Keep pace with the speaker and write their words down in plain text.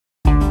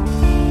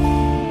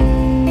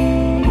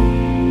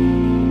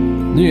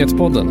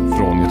Nyhetspodden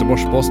från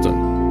Göteborgs-Posten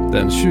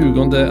den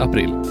 20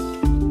 april.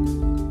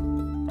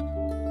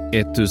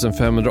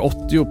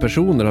 1580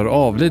 personer har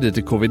avlidit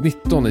i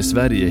covid-19 i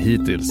Sverige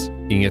hittills.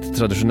 Inget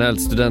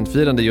traditionellt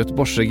studentfirande i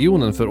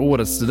Göteborgsregionen för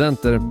årets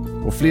studenter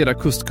och flera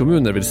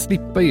kustkommuner vill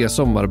slippa ge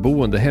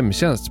sommarboende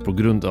hemtjänst på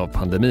grund av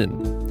pandemin.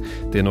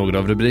 Det är några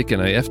av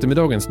rubrikerna i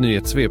eftermiddagens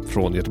nyhetssvep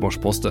från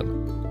Göteborgs-Posten.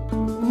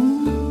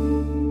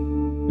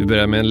 Vi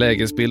börjar med en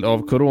lägesbild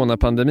av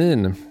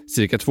coronapandemin.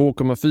 Cirka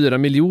 2,4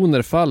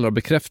 miljoner fall har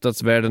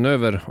bekräftats världen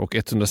över och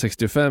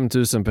 165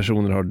 000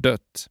 personer har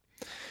dött.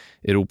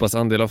 Europas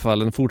andel av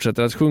fallen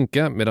fortsätter att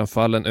sjunka medan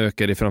fallen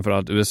ökar i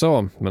framförallt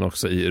USA men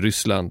också i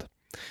Ryssland.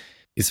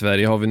 I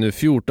Sverige har vi nu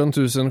 14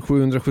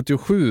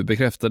 777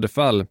 bekräftade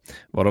fall,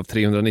 varav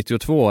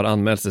 392 har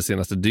anmälts det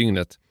senaste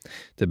dygnet.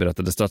 Det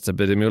berättade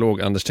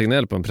statsepidemiolog Anders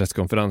Tegnell på en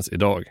presskonferens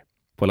idag.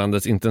 På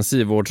landets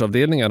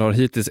intensivvårdsavdelningar har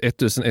hittills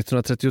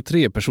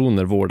 1133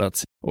 personer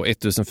vårdats och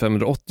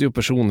 1580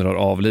 personer har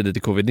avlidit i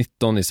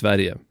covid-19 i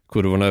Sverige.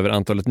 Kurvorna över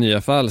antalet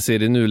nya fall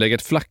ser i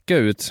nuläget flacka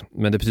ut,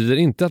 men det betyder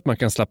inte att man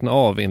kan slappna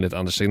av enligt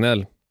Anders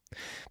Tegnell.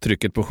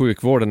 Trycket på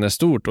sjukvården är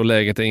stort och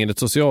läget är enligt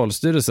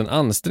Socialstyrelsen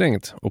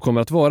ansträngt och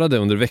kommer att vara det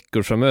under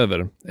veckor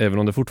framöver, även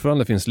om det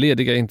fortfarande finns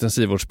lediga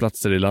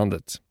intensivvårdsplatser i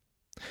landet.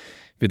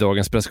 Vid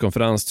dagens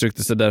presskonferens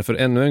trycktes det därför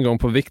ännu en gång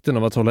på vikten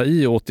av att hålla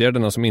i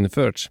åtgärderna som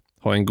införts,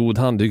 ha en god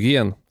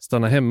handhygien,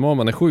 stanna hemma om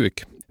man är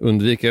sjuk,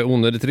 undvika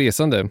onödigt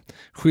resande,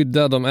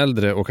 skydda de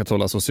äldre och att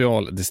hålla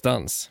social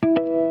distans.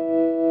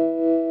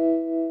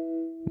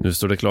 Nu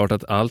står det klart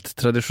att allt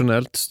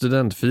traditionellt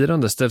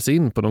studentfirande ställs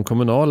in på de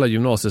kommunala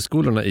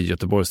gymnasieskolorna i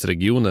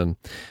Göteborgsregionen.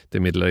 Det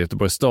meddelar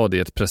Göteborgs stad i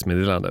ett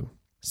pressmeddelande.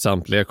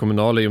 Samtliga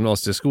kommunala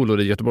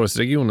gymnasieskolor i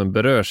Göteborgsregionen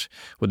berörs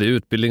och det är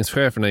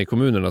utbildningscheferna i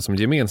kommunerna som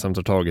gemensamt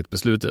har tagit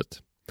beslutet.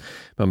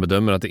 Man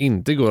bedömer att det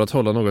inte går att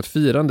hålla något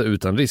firande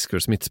utan risk för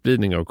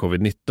smittspridning av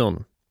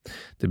covid-19.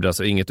 Det blir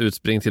alltså inget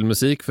utspring till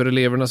musik för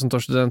eleverna som tar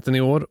studenten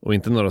i år och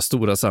inte några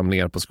stora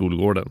samlingar på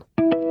skolgården.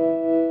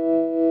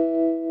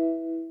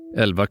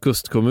 11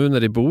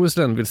 kustkommuner i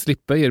Bohuslän vill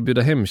slippa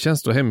erbjuda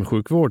hemtjänst och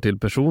hemsjukvård till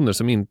personer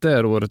som inte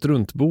är året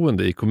runt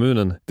boende i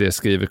kommunen. Det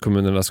skriver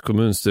kommunernas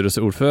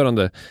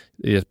kommunstyrelseordförande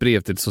i ett brev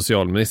till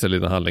socialminister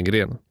Lina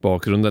Hallengren.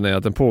 Bakgrunden är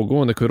att den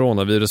pågående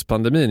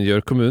coronaviruspandemin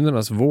gör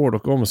kommunernas vård-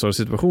 och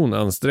omsorgssituation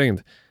ansträngd.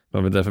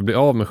 Man vill därför bli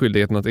av med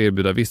skyldigheten att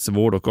erbjuda viss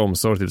vård och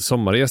omsorg till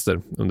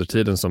sommargäster under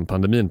tiden som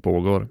pandemin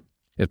pågår.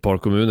 Ett par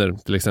kommuner,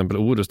 till exempel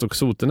Orust och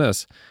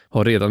Sotenäs,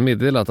 har redan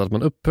meddelat att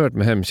man upphört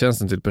med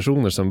hemtjänsten till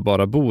personer som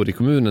bara bor i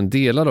kommunen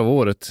delar av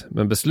året,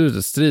 men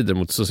beslutet strider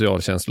mot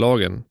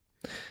socialtjänstlagen.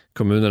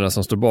 Kommunerna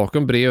som står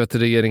bakom brevet till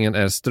regeringen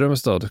är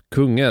Strömstad,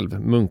 Kungälv,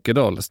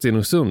 Munkedal,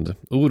 Stenungsund,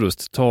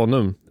 Orust,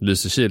 Tanum,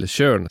 Lysekil,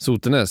 Tjörn,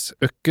 Sotenäs,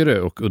 Öckerö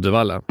och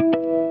Uddevalla.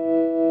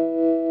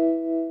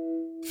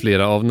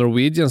 Flera av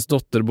Norwegians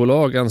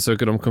dotterbolag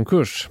ansöker om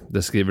konkurs,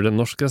 det skriver den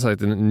norska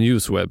sajten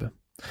Newsweb.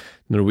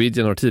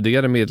 Norwegian har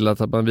tidigare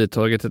meddelat att man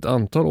vidtagit ett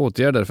antal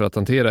åtgärder för att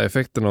hantera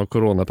effekterna av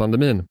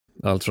coronapandemin,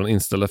 allt från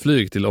inställda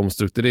flyg till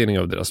omstrukturering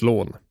av deras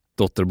lån.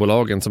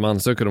 Dotterbolagen som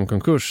ansöker om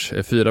konkurs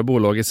är 4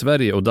 bolag i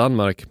Sverige och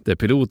Danmark där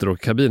piloter och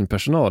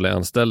kabinpersonal är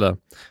anställda.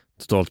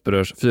 Totalt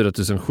berörs 4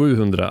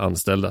 700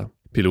 anställda.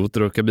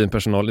 Piloter och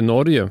kabinpersonal i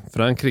Norge,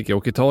 Frankrike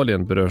och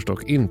Italien berörs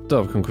dock inte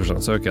av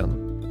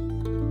konkursansökan.